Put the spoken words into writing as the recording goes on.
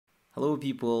Hello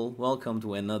people, welcome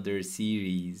to another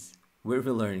series where we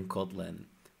learn Kotlin.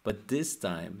 But this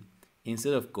time,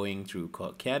 instead of going through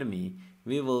Codecademy,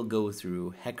 we will go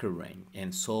through HackerRank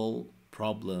and solve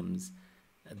problems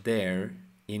there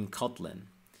in Kotlin.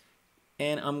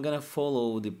 And I'm gonna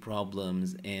follow the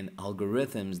problems and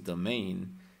algorithms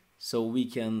domain so we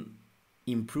can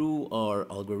improve our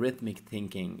algorithmic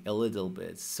thinking a little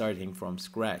bit starting from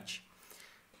scratch.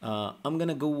 I'm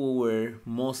gonna go over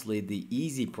mostly the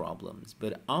easy problems,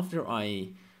 but after I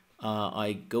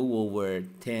go over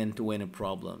 10 to 20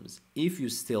 problems, if you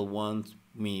still want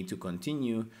me to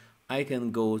continue, I can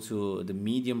go to the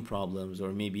medium problems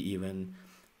or maybe even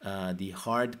the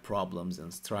hard problems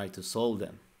and try to solve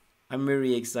them. I'm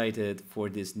very excited for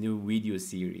this new video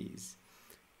series.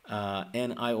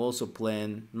 And I also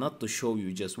plan not to show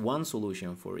you just one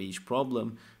solution for each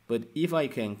problem, but if I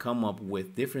can come up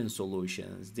with different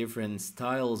solutions, different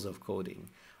styles of coding,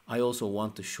 I also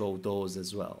want to show those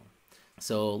as well.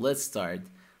 So let's start.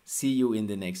 See you in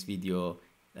the next video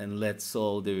and let's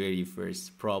solve the very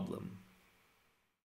first problem.